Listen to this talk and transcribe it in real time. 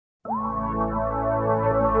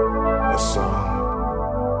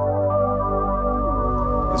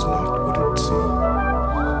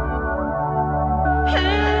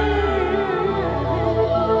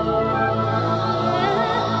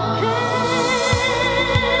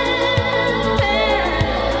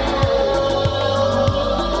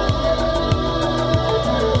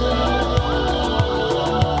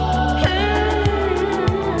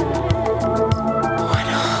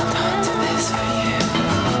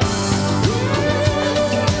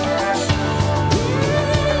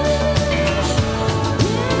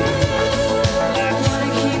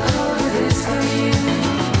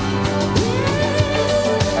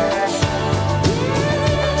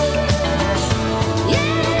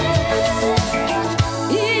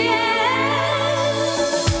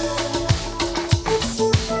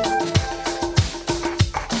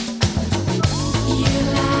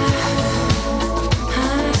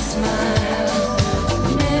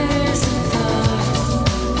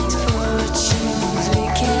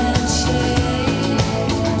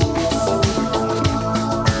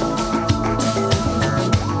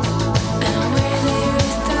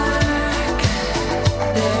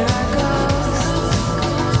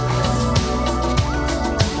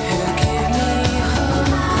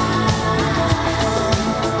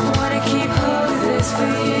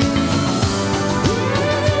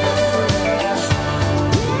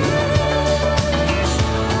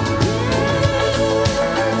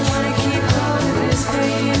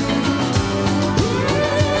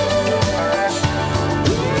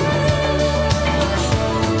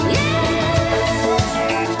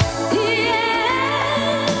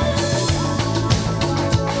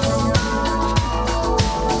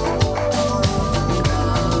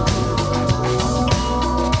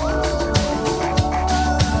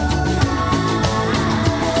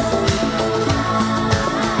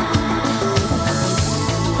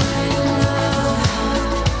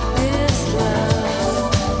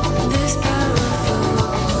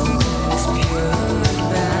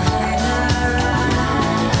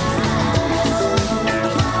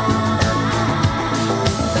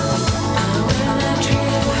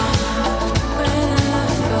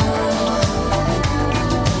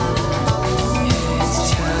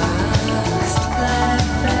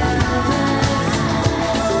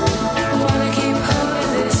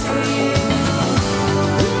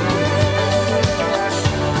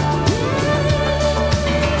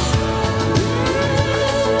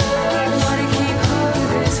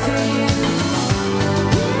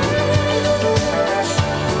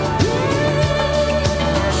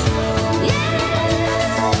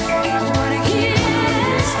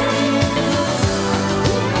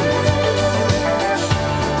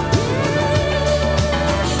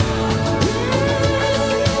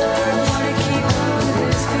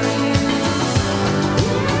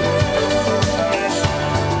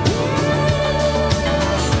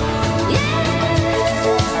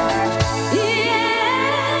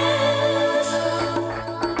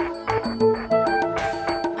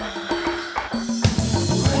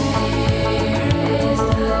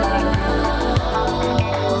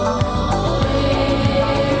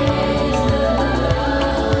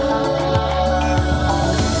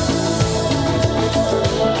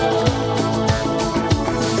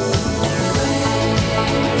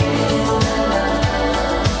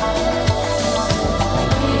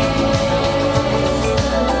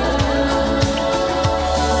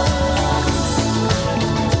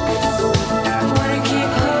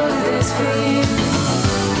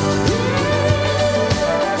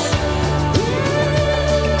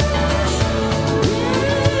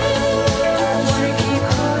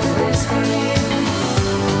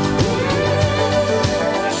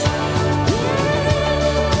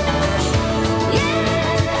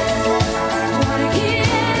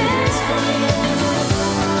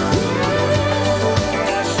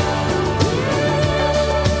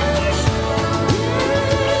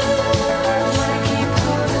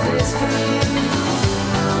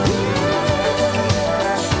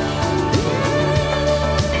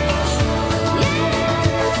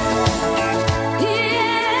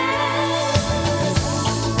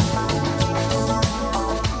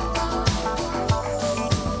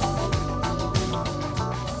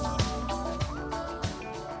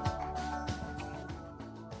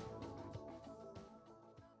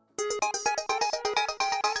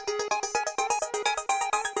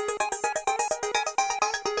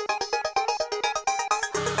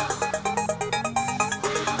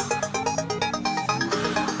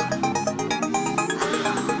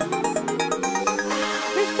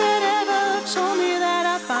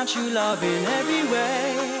love in every way.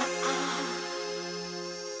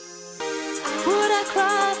 Would I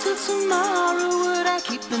cry till tomorrow? Would I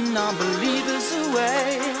keep the non-believers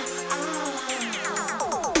away.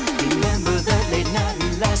 Remember that late night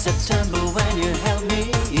last September when you held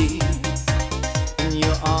me in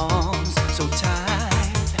your arms so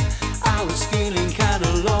tight. I was feeling kinda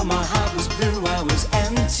low, my heart was blue, I was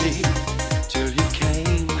empty till you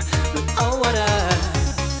came. But oh, what a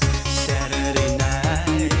Saturday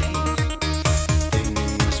night.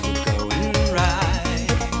 Things were going right,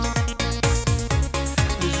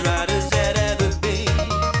 as right as they'd ever be.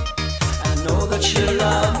 I know that you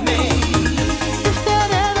love me. If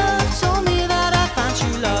they'd ever told me that I found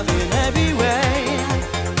you love in every way,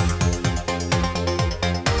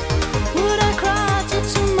 would I cry till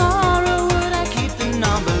tomorrow? Would I keep the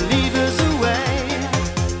non-believers away?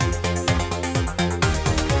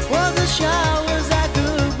 Was the showers that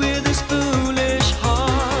good with this foolish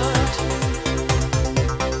heart?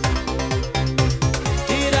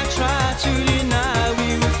 Did I try to deny we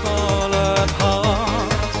would fall apart?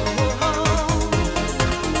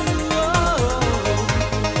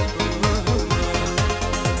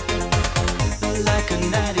 Like a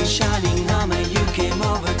knight in shining armor, you came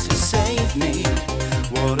over to save me.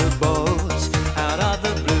 What a bolt out of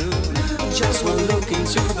the blue. Just one look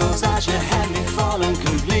into those eyes, you had me falling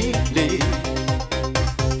completely.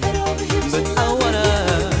 But oh, what a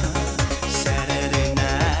Saturday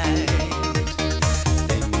night.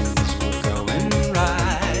 Things were going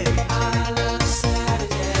right. I love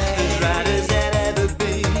Saturday, as right as they'd ever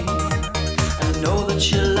be. I know that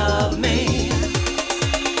you love me.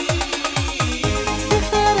 If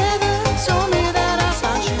they'd ever told me that I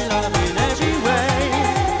found you love in every way,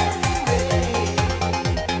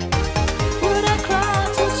 would I cry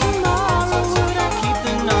till tomorrow? Would I keep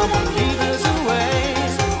the non-believers away?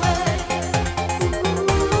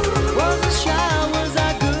 Was the showers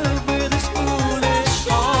that good with this foolish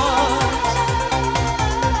heart?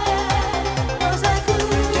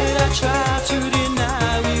 Did I try to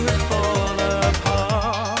deny we would fall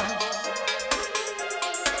apart?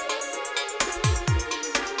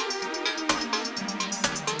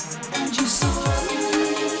 And you saw me,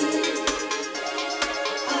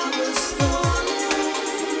 I was falling,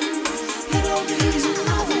 had all these in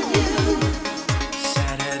love with you.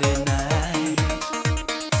 Saturday night,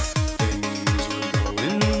 things were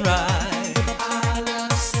going right. I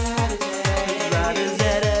love Saturday, as right as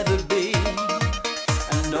they'd ever be.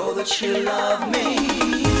 I know that you love me.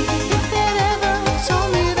 If they'd ever told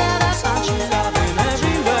me that I found you love in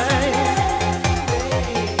every way,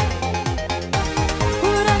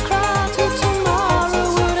 would I cry till tomorrow?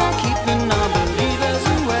 Would I keep the non-believers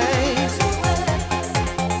away?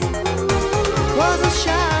 Was the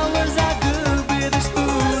showers that good with this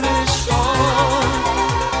foolish heart?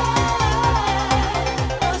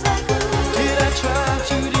 Did I try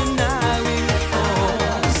to deny we would fall?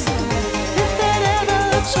 If they'd ever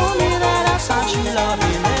told me that I found you love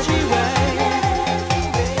in every way,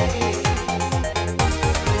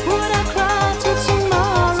 would I cry till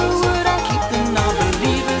tomorrow? Would I keep the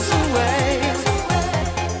non-believers away?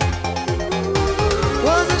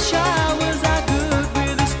 Was the showers that good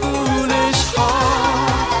with this foolish heart?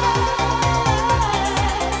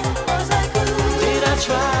 Did I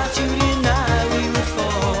try to deny we would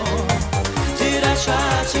fall? Did I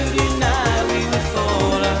try to deny we would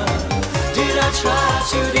fall? Did I try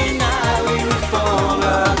to deny we would fall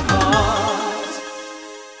apart?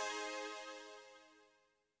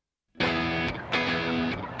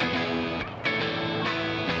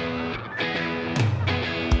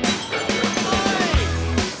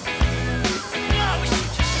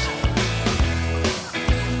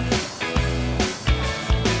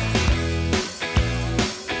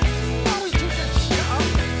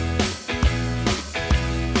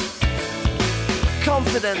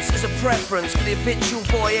 Confidence is a preference for the habitual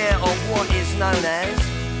voyeur of what is known as.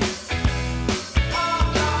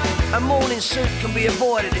 A morning suit can be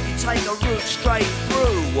avoided if you take a route straight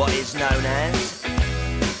through what is known as.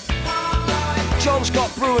 John's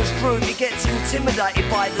got brewer's fruit, he gets intimidated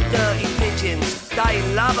by the dirty pigeons. They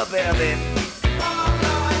love a bit of him.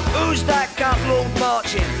 Who's that gut lord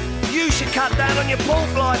marching? You should cut down on your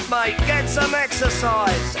pork life, mate. Get some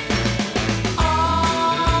exercise.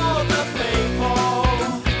 All the people,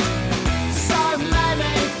 so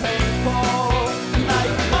many people, they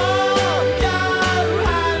all go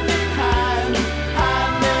hand in hand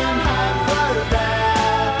through their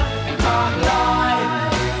hard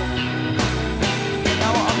life.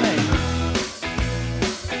 Know what I mean?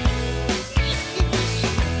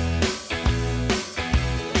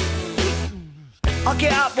 I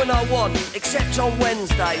get up when I want, except on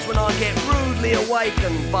Wednesdays when I get rudely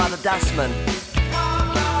awakened by the dustman.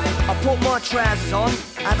 I put my trousers on,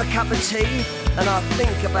 have a cup of tea, and I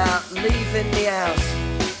think about leaving the house.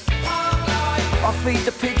 I feed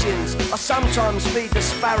the pigeons, I sometimes feed the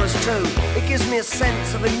sparrows too. It gives me a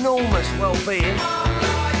sense of enormous well-being.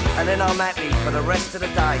 And then I'm happy for the rest of the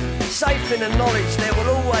day, safe in the knowledge there will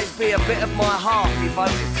always be a bit of my heart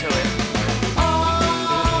devoted to it.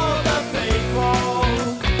 All the people,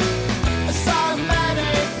 so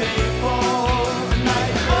many people, and they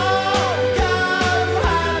all go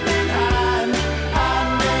hand in hand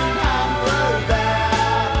through their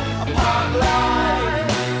punk life.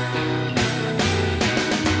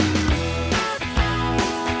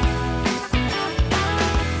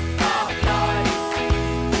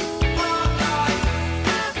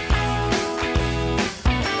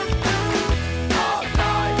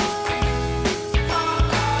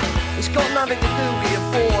 It's got nothing to do with your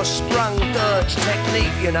four-sprung dirge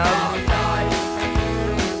technique, you know.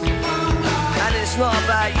 And it's not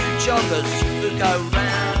about you joggers who go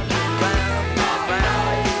round, round, round,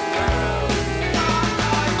 round.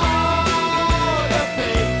 All the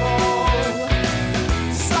people,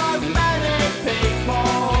 so many people,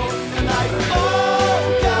 and they all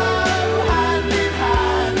go hand in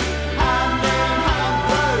hand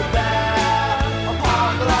through their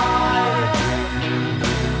punk life.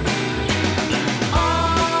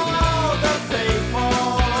 All the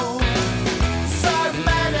people, so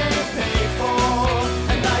many people,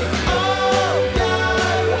 and they all go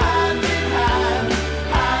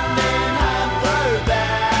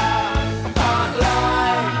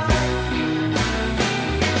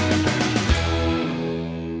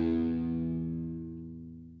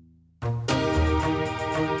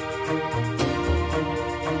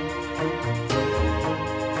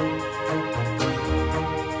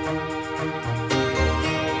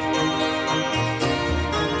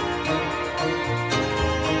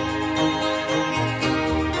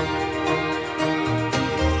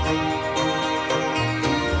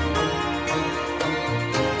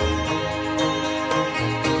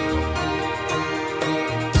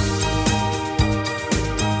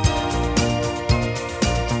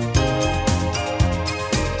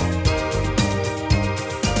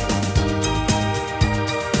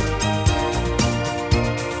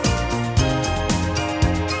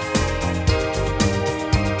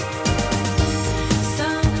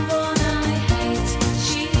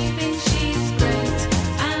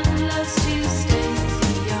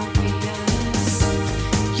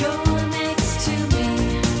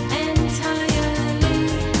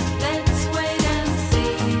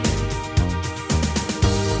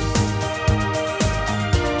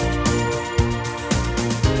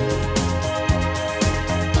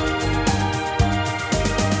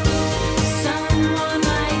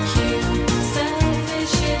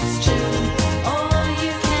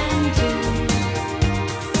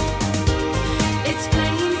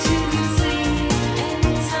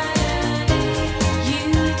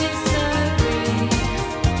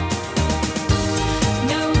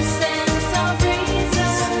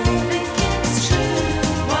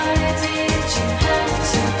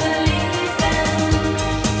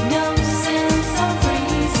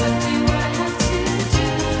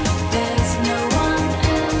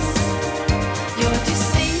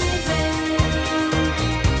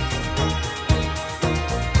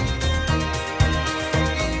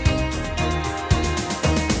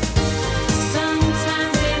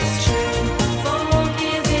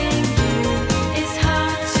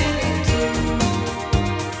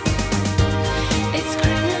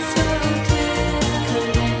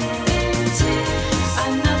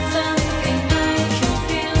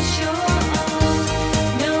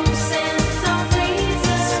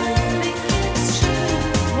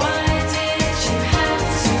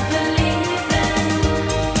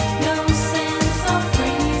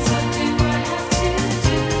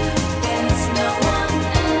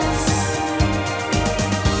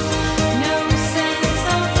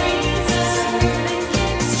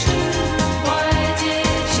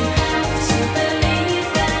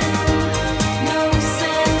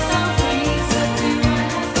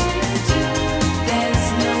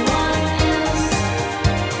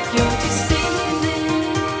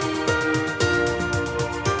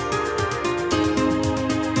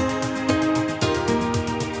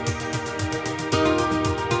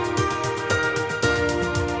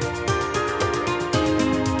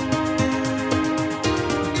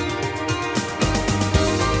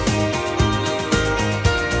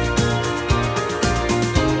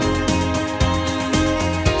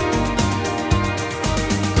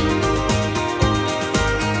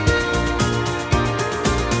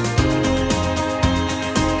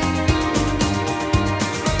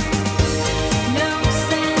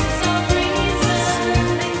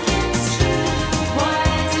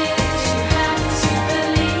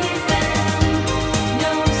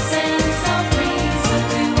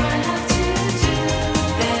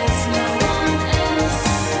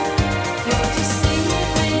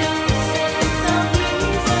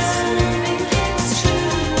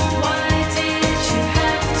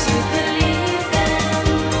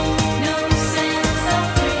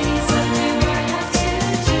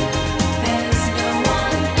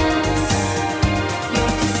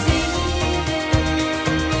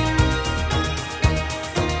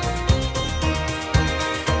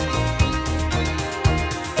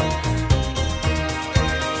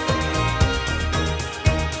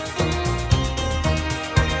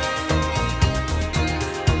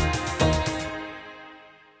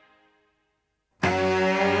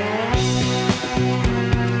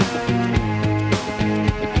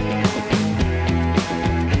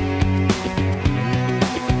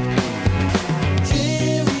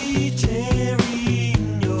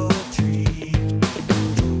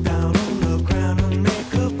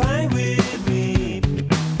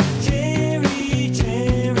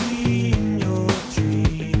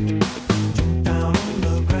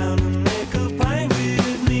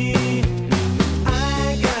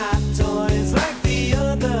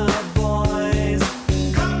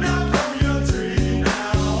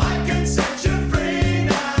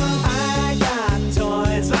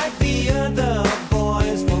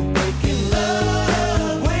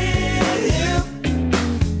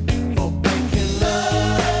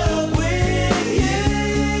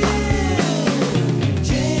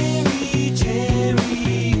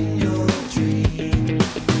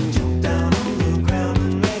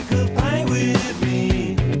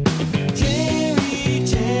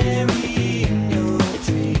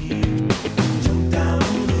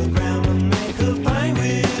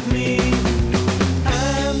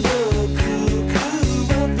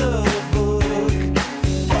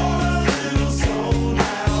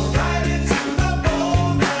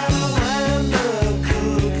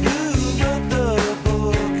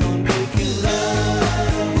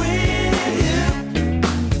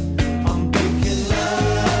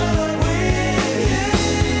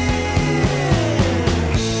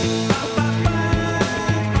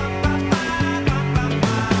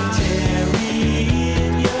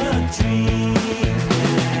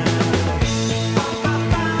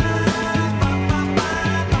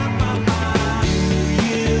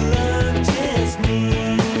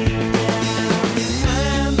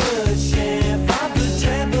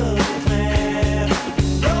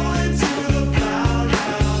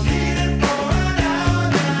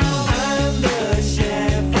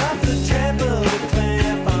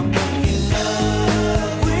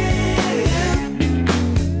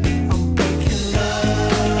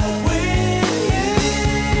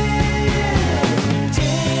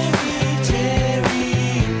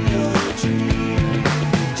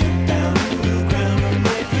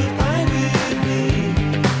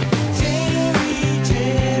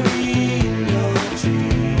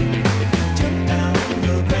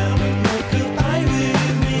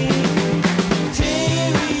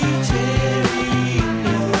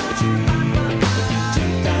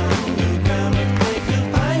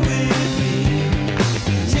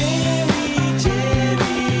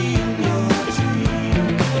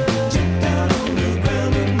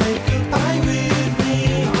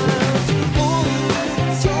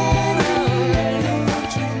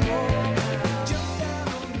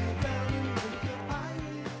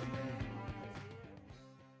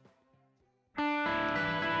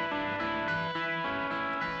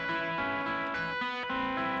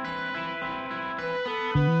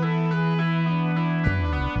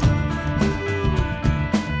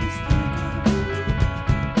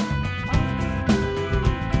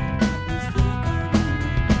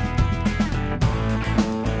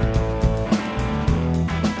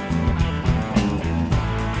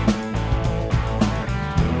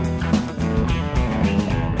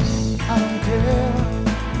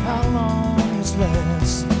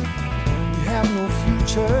useless. We have no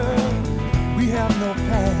future, we have no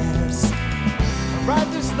past. I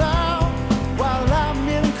write this down while I'm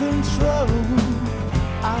in control.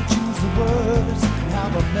 I'll choose the words and how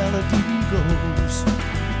the melody goes.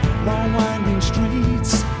 Long winding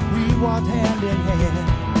streets, we walked hand in hand.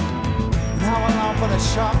 And how I long for the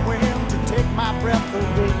sharp wind to take my breath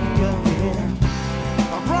away again.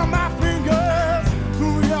 I run my fingers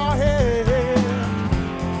through your hair.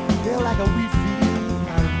 They're like a wheat field I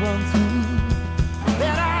run through.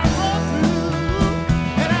 That I run through,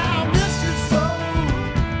 and I'll miss you so.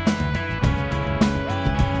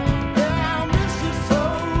 Yeah, I'll miss you so.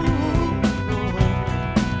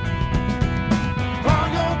 While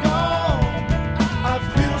you're gone, I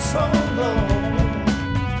feel so low.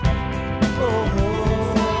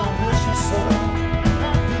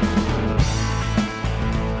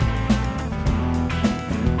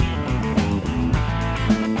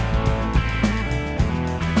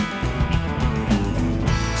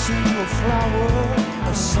 Flower, a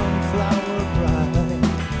sunflower bright.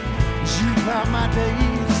 You cloud my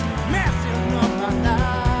days, messing up my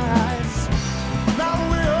nights. Now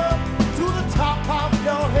we're up to the top of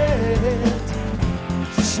your head.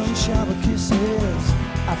 Some shower kisses,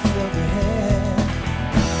 I felt your hair.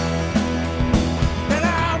 And I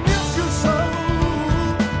miss you so.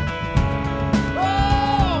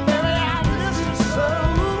 Oh, baby, I miss you so.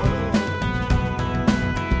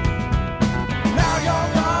 Now you're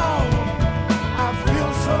gone.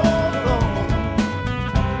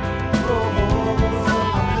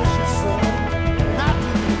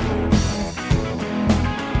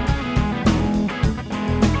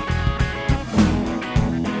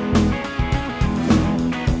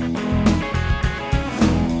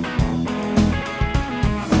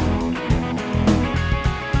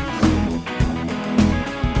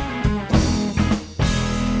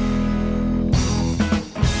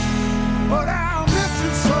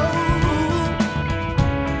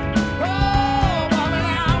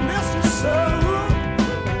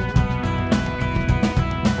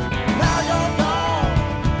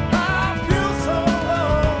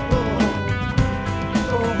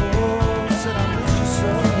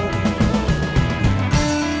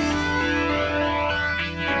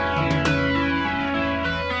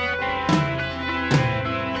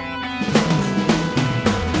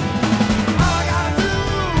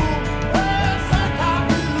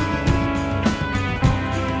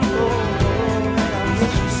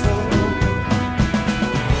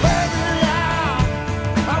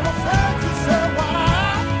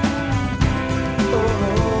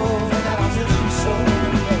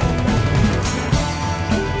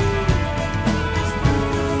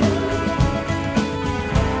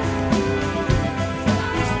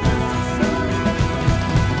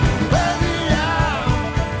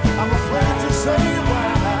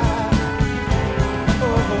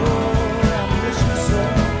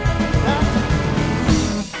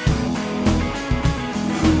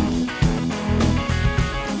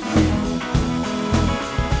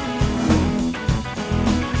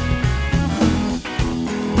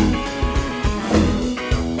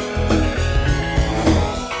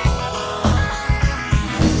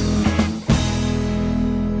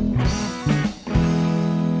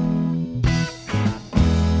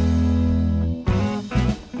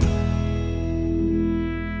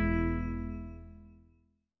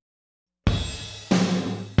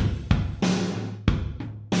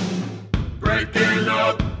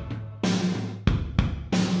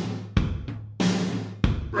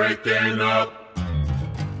 Breaking up.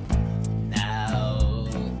 Now,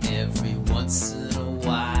 every once in a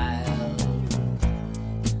while,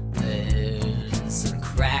 there's a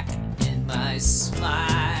crack in my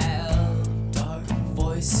smile. Dark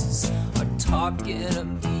voices are talking to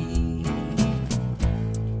me.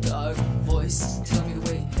 Dark voices tell me the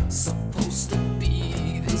way it's supposed to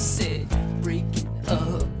be. They said breaking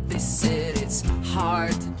up. They said it's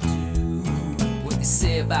hard to do. What they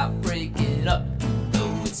say about breaking up,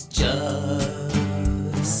 it's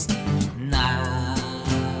just not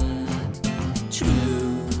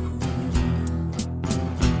true.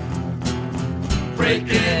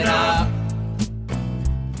 Breaking up.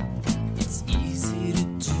 It's easy to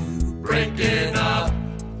do. Breaking up.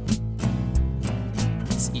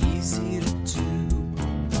 It's easy to do.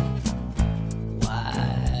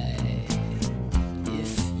 Why?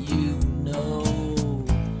 If you know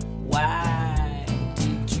why,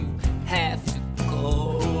 did you have to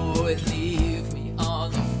go and leave me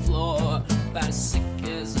on the floor, about as sick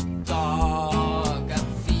as a dog? I'm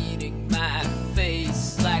feeding my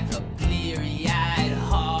face like a bleary-eyed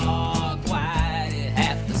hog. Why'd it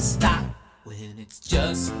have to stop when it's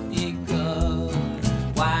just begun?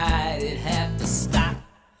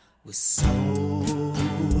 was so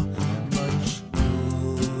much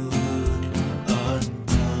good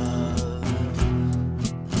undone.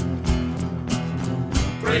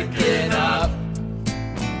 Break it up.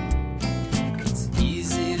 It's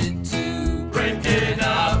easy to do. Break it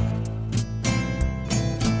up.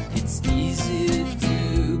 It's easy to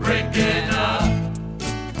do. Break it up.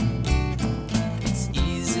 It's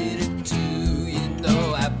easy to do. You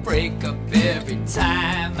know I break up every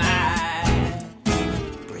time I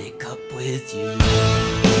break up with you.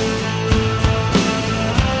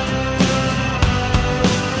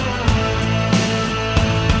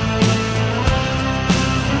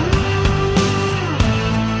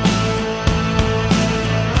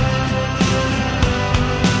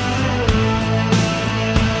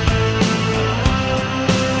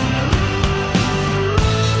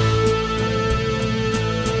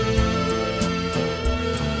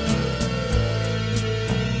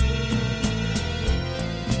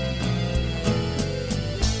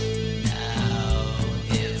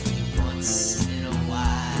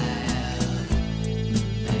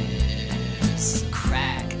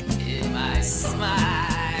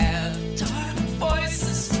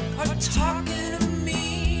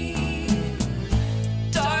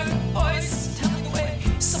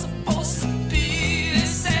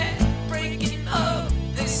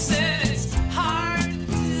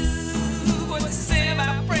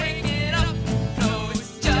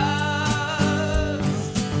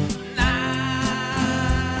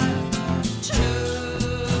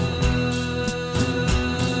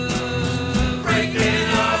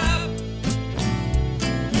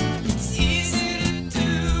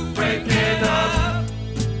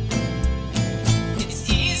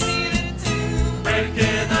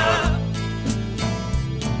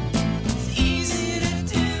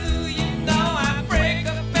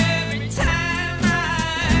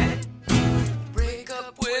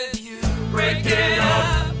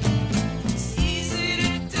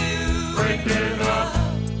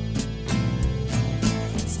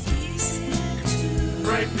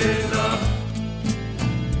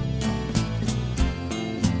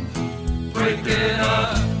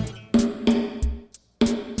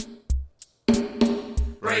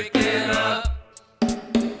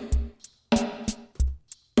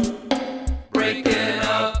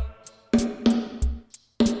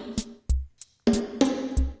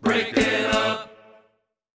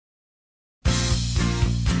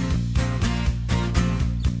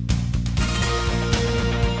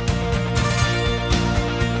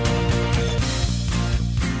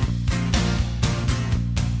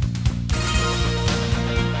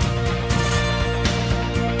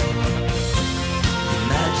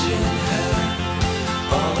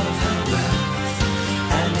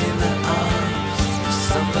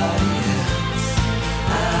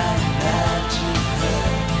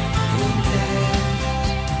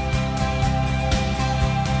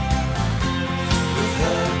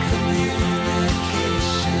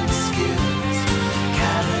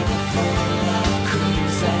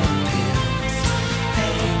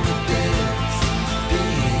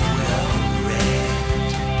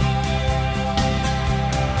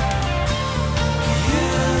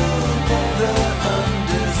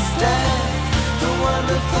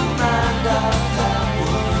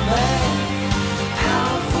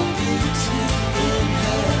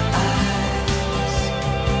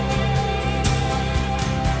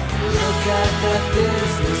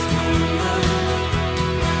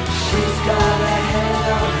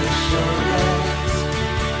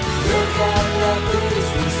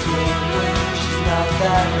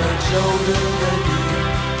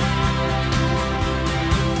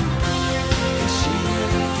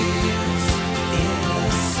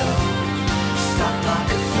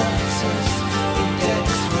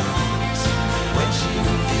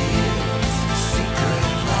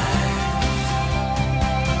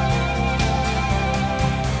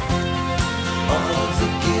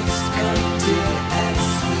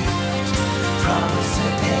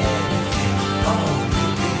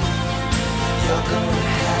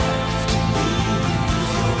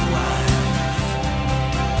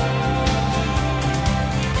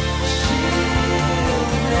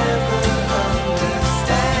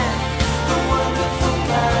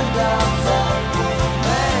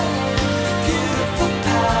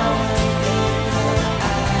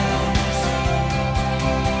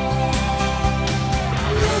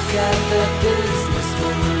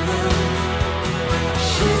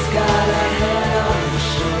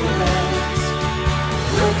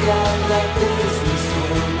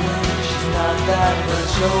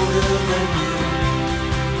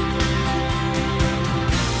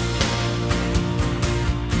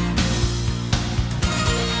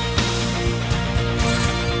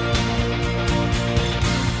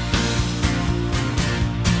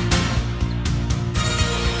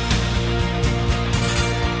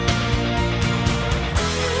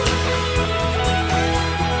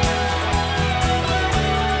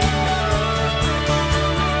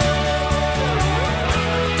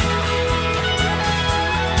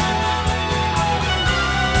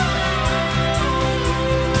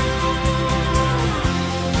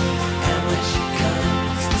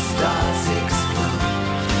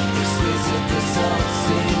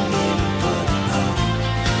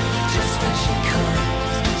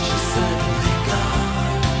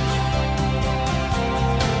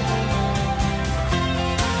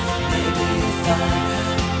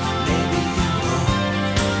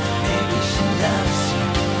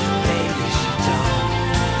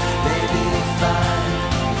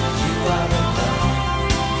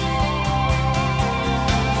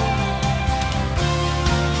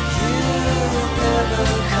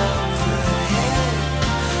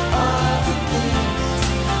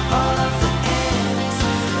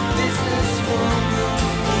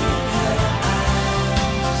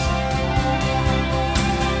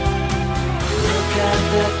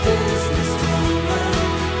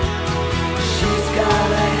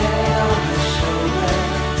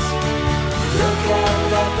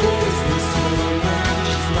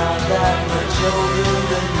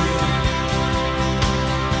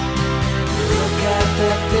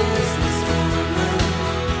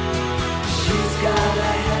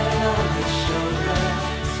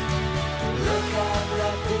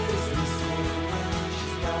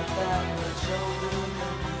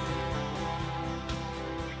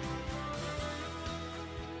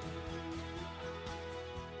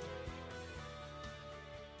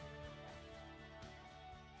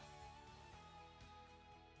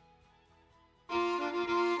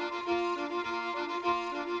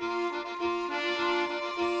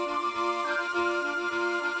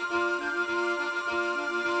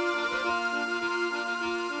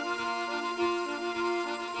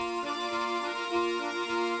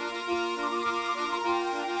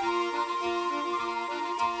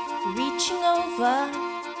 Reaching over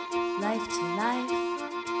life to life,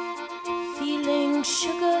 feeling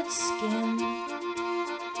sugared skin.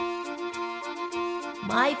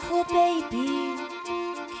 My poor baby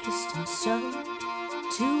kissed him so,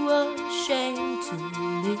 too ashamed to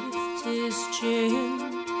lift his chin.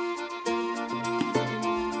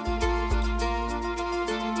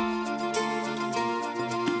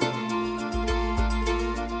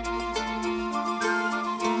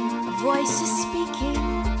 A voice is speaking.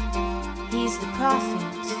 He's the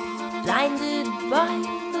prophet, blinded by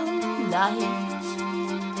the light.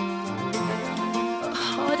 A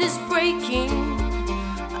heart is breaking,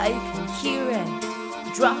 I can hear it,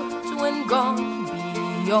 dropped when gone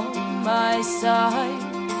beyond my sight.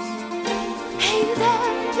 Hey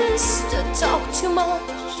there, mister, talk too much.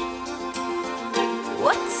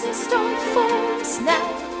 What's in store for us now?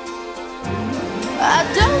 I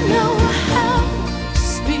don't know how to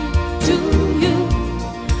speak to you.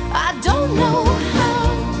 I don't know how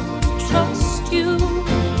to trust you.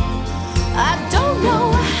 I don't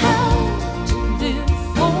know how to live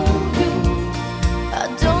for you. I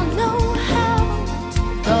don't know how to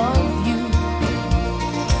love you.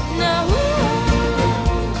 Now,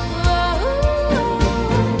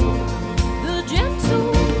 the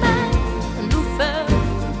gentleman who fell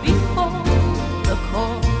before the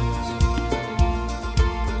cause.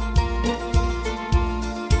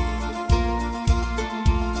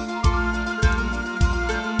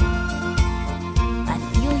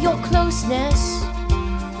 Your closeness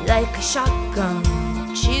like a shotgun,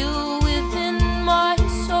 chill within my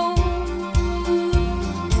soul.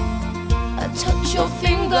 I touch your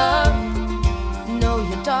finger, know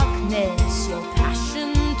your darkness, your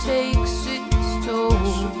passion takes its toll.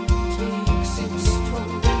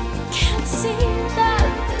 Can't see that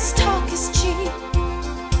this talk is cheap.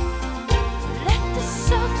 Let the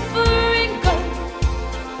suffering go.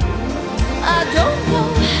 I don't know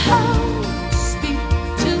how.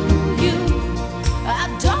 I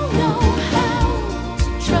don't know how to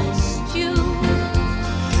trust you.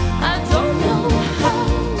 I don't know how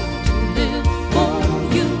to live for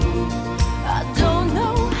you. I don't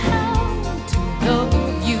know how to love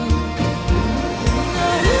you.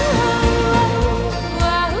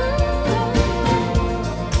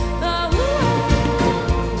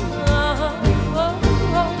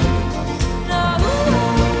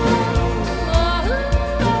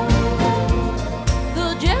 The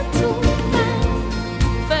gentleman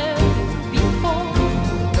fell before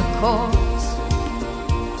the cause.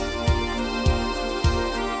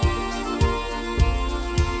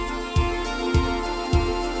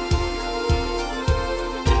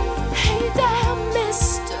 Hey there,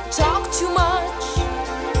 mister, talk too much.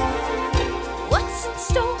 What's in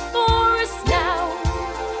store for us now?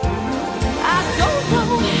 I don't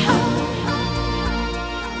know how.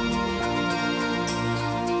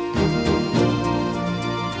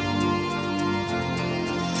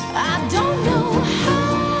 I don't know how.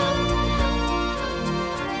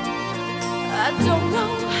 I don't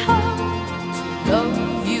know how to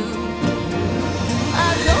love you.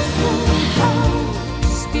 I don't know how to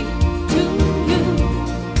speak to you.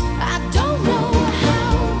 I don't know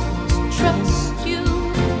how to trust you.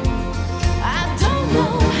 I don't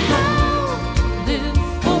know how to live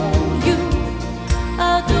for you.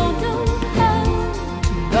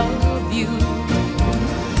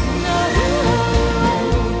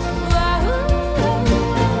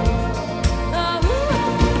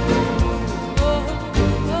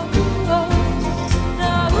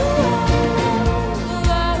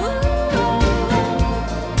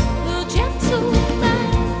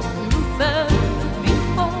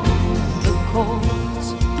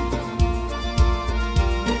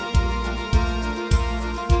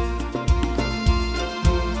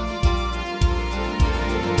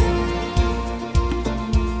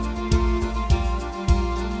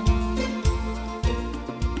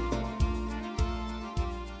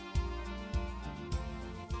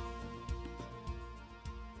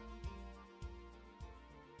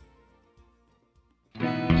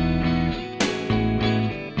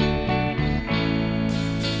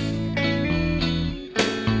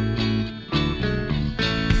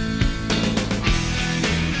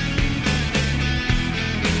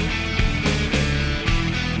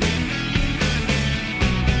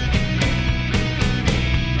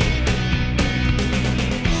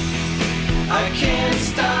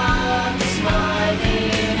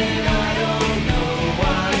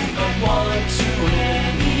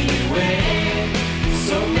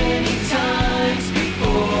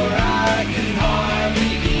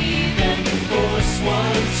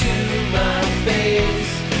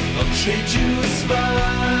 trade you a smile.